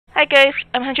Hi guys,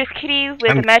 I'm Huntress Kitty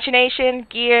with imagination,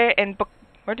 gear, and book.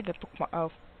 Where did the bookmark?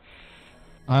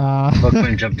 Oh.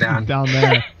 Bookman jumped down. Down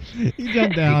there. He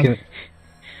jumped down.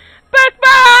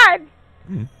 Bookmon!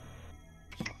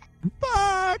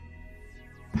 Fuck!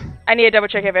 I need to double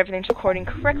check if everything's recording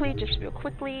correctly, just real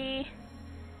quickly.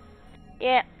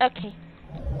 Yeah, okay.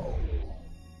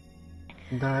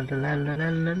 La la la la la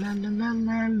la la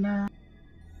la la.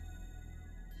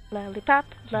 Lollipop,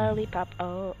 lollipop,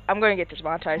 oh. I'm gonna get this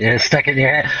montage. Yeah, it's stuck in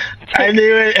your head. I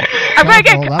knew it! I'm gonna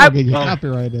get... that'll get you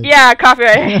copyrighted. Yeah,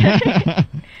 copyrighted.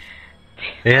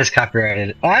 It is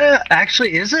copyrighted.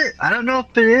 Actually, is it? I don't know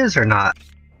if it is or not.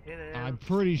 It is. I'm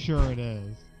pretty sure it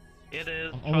is. It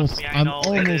is. I'm almost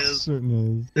certain it is.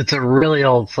 It's a really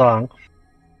old song.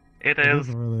 It It is.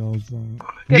 is a really old song.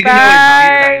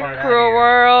 Goodbye, cruel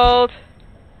world.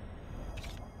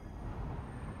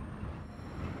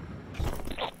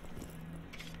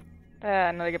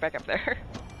 Now to get back up there.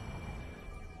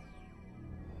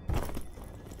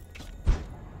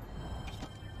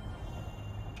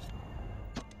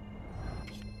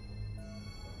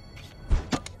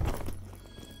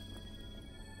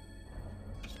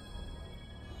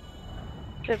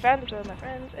 So friends with my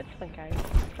friends, it's fun guys.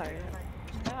 Sorry.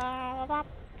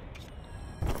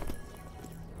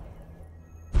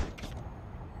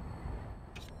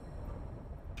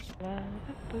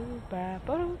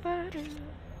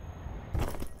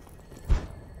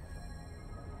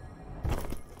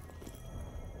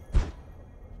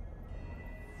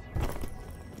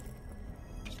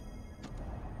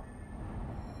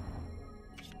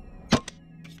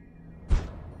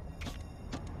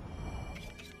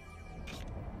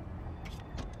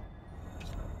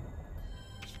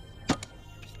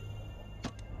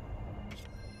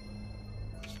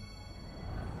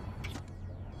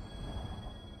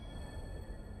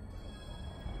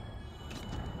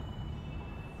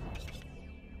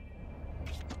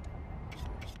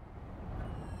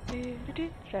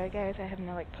 Sorry guys, I haven't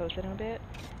like posted in a bit.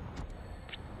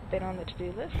 Been on the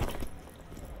to-do list.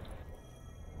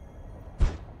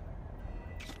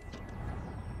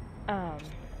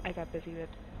 I got busy with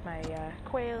my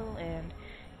quail and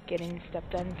getting stuff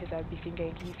done because I'll be seeing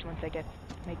getting geese. Once I get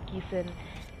my geese in,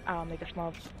 I'll make a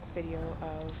small video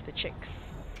of the chicks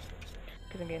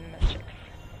because I'm getting those chicks.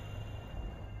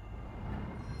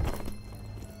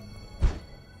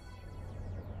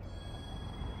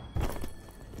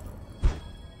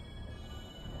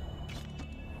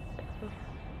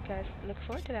 Guys, look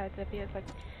forward to that. That'll be like,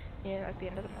 yeah, at the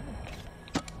end of the month.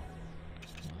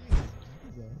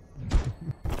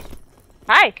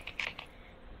 Hi.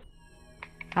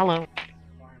 Hello.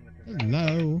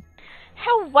 Hello.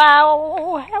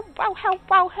 Hello.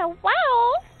 Hello. Hello.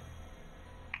 Hello.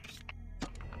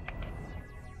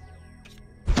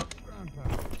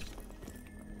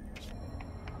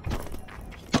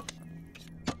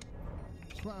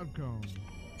 Cloud cone.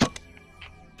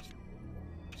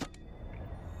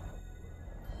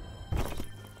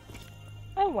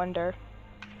 I wonder.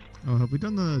 Oh, have we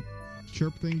done the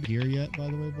chirp thing gear yet, by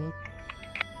the way, Book?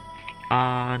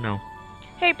 No.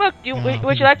 Hey, Book,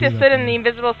 would you like to sit in the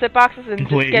invisible sit boxes and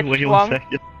just get wait swung? 1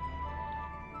 second.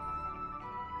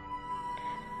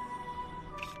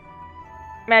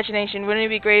 Imagination, wouldn't it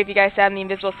be great if you guys sat in the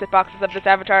invisible sit boxes of this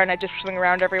avatar and I just swing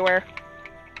around everywhere?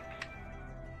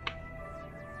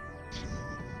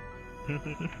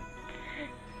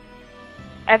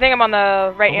 I think I'm on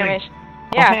the right animation.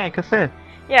 Yeah. Oh, hey, I can sit.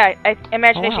 Yeah,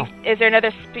 imagination. Oh, wow. Is there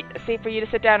another seat for you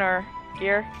to sit down or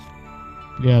Gear?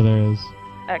 Yeah, there is.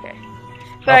 Okay.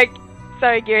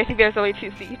 Sorry, Gear. I think there's only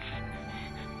 2 seats.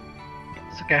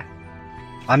 It's okay.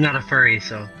 I'm not a furry,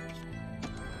 so.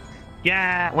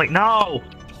 Yeah, wait, no!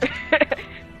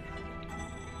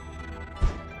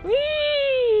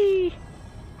 Whee!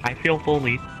 I feel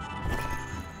bullied.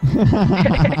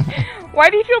 Why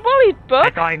do you feel bullied, Book? I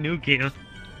thought I knew Gear.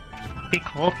 He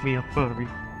called me a furry.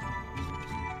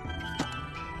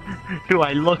 Do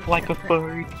I look like a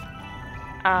furry?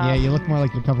 Yeah, you look more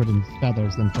like you're covered in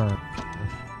feathers than fur.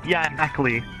 Yeah,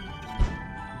 exactly.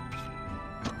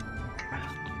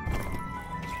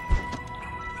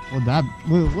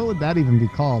 What would that even be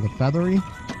called? A feathery?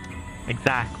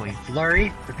 Exactly.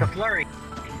 Flurry? It's a flurry.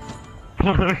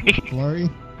 Furry. Flurry?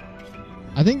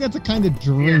 I think that's a kind of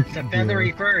drink. Yeah, it's a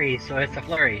feathery furry, so it's a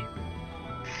flurry.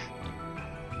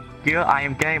 Gear, I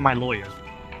am getting my lawyer.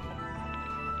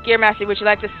 Gearmaster, would you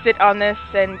like to sit on this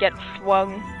and get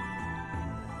swung?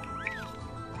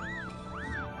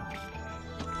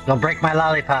 Don't break my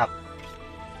lollipop.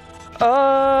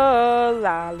 Oh,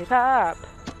 lollipop.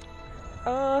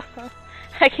 Oh,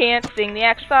 I can't sing the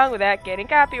actual song without getting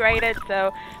copyrighted,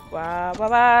 so wah wah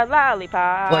wah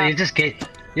lollipop. Well, you just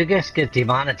You just get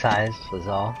demonetized, was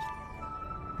all.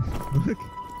 Look.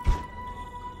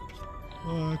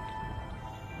 Look.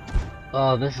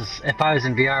 Oh, this is. If I was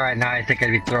in VR right now, I think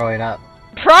I'd be throwing up.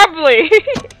 Probably!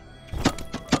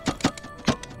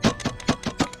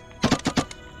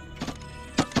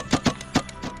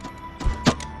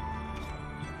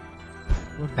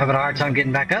 Having a hard time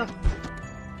getting back up?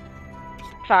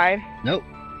 Fine. Nope.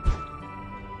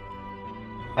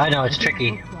 I know, it's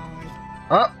tricky.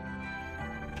 Oh!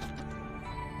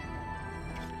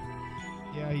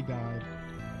 Yeah, he died.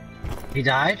 He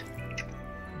died?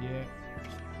 Yeah.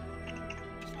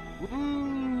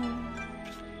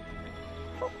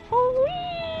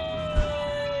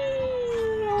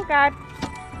 Oh god.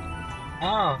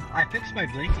 Oh, I fixed my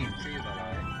blinking too, by the way.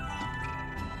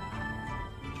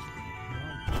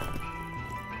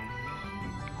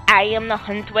 I am the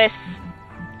huntress.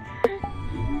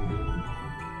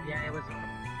 Yeah, it was a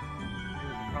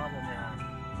problem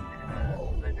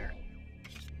Blender.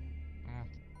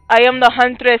 I am the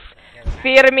huntress.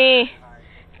 Fear me.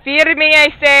 Fear me, I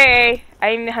say.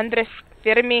 I'm the huntress.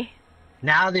 Fear me.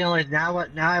 Now now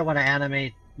I want to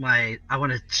animate I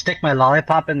want to stick my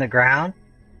lollipop in the ground.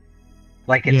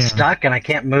 Like it's stuck and I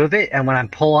can't move it, and when I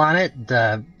pull on it,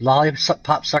 the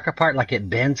lollipop sucker part, like it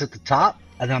bends at the top,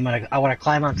 and then I want to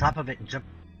climb on top of it and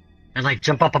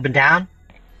jump up and down,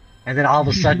 and then all of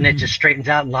a sudden it just straightens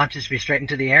out and launches me straight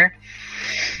into the air.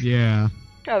 Yeah.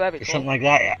 Oh, that'd be cool. Something like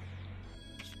that, yeah.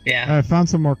 Yeah. I found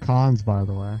some more cons, by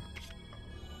the way.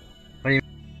 What do you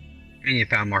mean you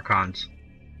found more cons?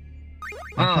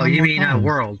 I Oh, found you more mean a cons.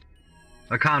 world.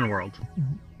 A con world.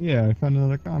 Yeah, I found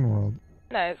another con world.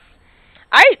 Nice.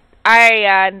 I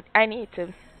need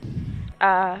to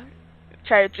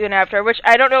try to do it after, which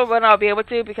I don't know when I'll be able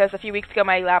to, because a few weeks ago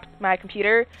my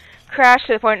computer crashed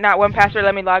to the point not one password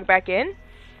let me log back in,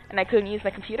 and I couldn't use my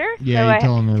computer. Yeah, so you're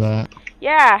telling me that.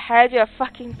 Yeah, I had to do a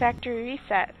fucking factory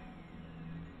reset.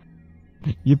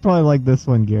 You probably like this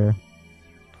one, Gear.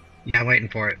 Yeah, I'm waiting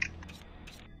for it.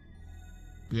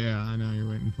 Yeah, I know you're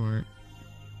waiting for it.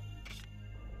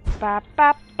 Ba,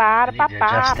 ba, ba, I ba, need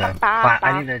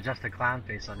ba, to adjust the clown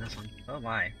face on this one. Oh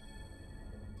my.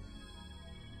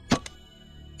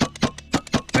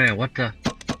 Man, what the?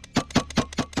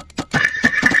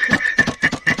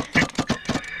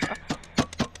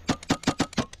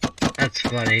 That's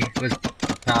funny. What's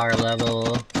the power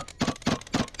level?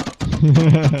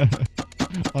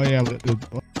 Oh yeah,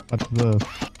 what's this?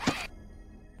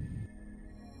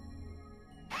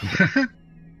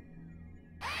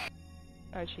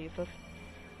 Oh Jesus.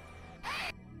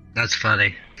 That's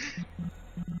funny.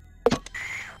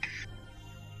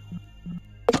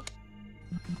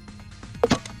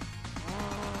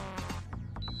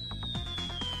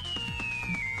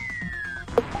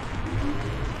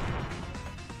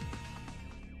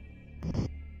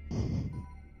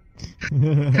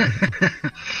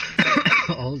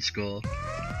 Old school.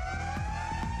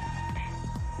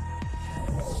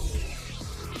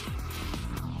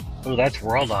 Oh, that's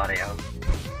world audio.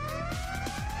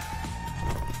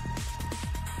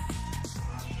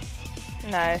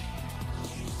 Nice.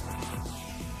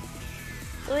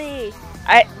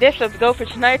 This will go for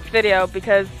tonight's video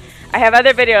because I have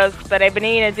other videos, but I've been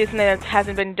needing to do something that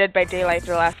hasn't been Dead by Daylight for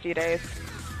the last few days.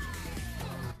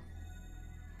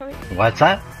 What's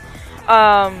that?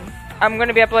 I'm going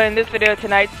to be uploading this video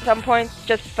tonight at some point,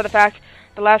 just for the fact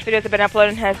the last videos I've been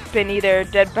uploading has been either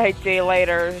Dead by Daylight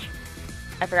or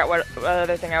I forgot what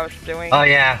other thing I was doing. Oh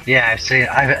yeah, I've seen.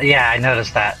 I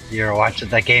noticed that you were watching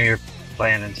that game you're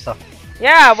playing and stuff.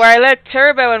 Yeah, where I let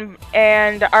Turbo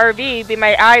and RV be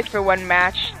my eyes for one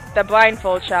match, the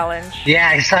blindfold challenge.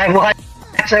 Yeah, I watched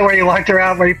that where you walked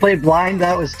around where you played blind.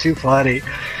 That was too funny.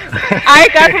 I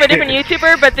got from a different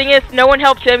YouTuber, but the thing is, no one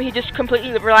helped him. He just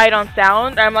completely relied on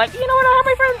sound. I'm like, you know what? I'll have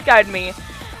my friends guide me.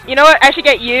 You know what? I should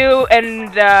get you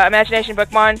and Imagination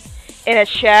Bookmon in a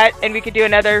chat, and we could do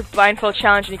another blindfold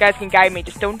challenge, and you guys can guide me.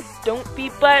 Just don't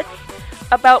be butts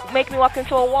about making me walk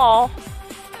into a wall.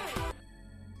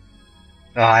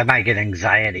 Oh, I might get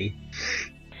anxiety.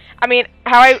 I mean,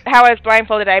 how I was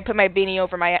blindfolded, I put my beanie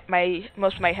over my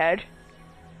most of my head.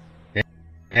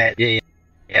 Yeah.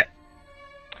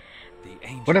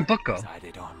 Where'd a book go?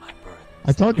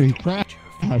 I told you he crashed.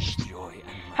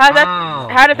 How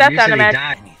does that sound, Imagine?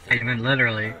 I mean,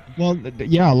 literally. Well,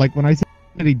 yeah, like when I said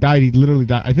he died, he literally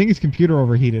died. I think his computer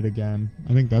overheated again.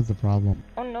 I think that's the problem.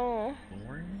 Oh no.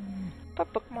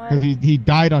 But Bookmon. 'Cause he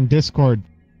died on Discord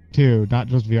too, not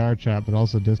just VRChat, but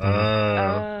also Discord.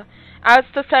 I was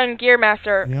still telling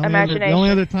Gearmaster Imagination. The only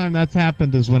other time that's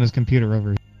happened is when his computer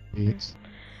overheats.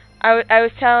 I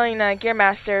was telling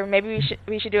Gearmaster maybe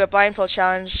we should do a blindfold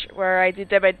challenge where I do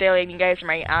Dead by Daylight and you guys are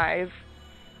my eyes.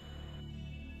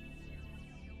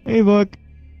 Hey, look.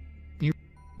 You're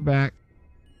back.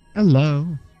 Hello.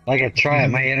 I could try it.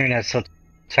 My internet's so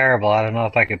terrible. I don't know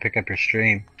if I could pick up your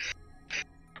stream.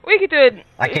 We could do it.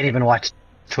 I can't even watch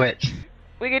Twitch.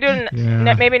 We could do it.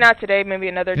 Yeah. Maybe not today. Maybe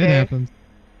another It day. happens.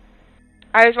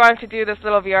 I just wanted to do this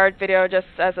little VR video just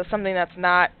as something that's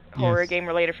not horror Yes. game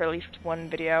related for at least one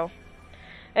video.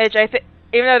 Which even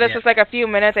though this is like a few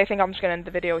minutes, I think I'm just gonna end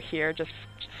the video here, just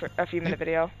for a few minute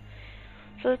video.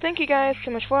 So thank you guys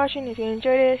so much for watching. If you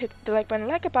enjoyed it, hit the like button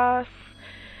like a boss.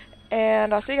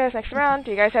 And I'll see you guys next round.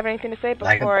 Do you guys have anything to say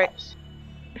before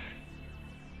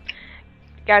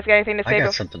Guys got anything to say? I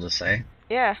got something to say.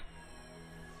 Yeah.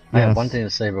 I have Yes. one thing to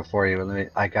say before you.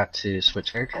 I got to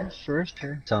switch characters first.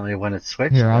 Here, tell me when it's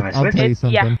switched. Here, When I'll I tell switch? you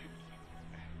something. Yeah.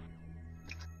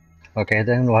 Okay,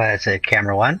 then what I say?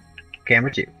 Camera 1,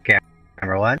 camera 2,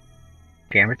 camera 1,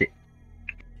 camera 2,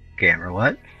 camera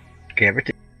 1, camera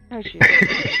 2. Oh Jesus.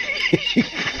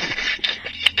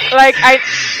 Like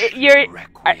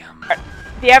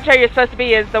the avatar you're supposed to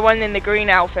be is the one in the green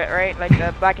outfit, right? Like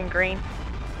the black and green.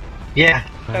 Yeah.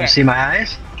 Okay. You see my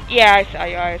eyes? Yeah, I saw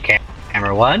your eyes.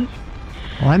 Camera 1.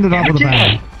 I'll end it off with a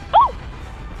bang.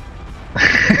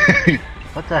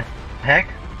 What the heck?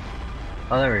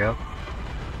 Oh, there we go.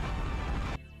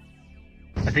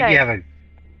 I think Okay. you have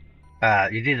a.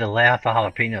 You need to lay off the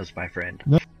jalapenos, my friend.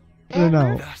 No.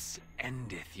 Thus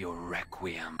endeth your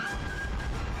requiem.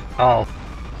 Oh.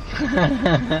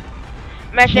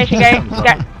 Imagination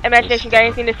got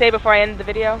anything to say before I end the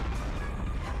video?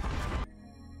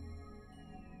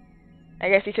 I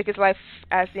guess he took his life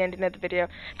as the ending of the video.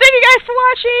 Thank you guys for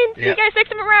watching! See you Yeah. guys next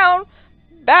time around!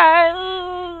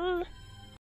 Bye!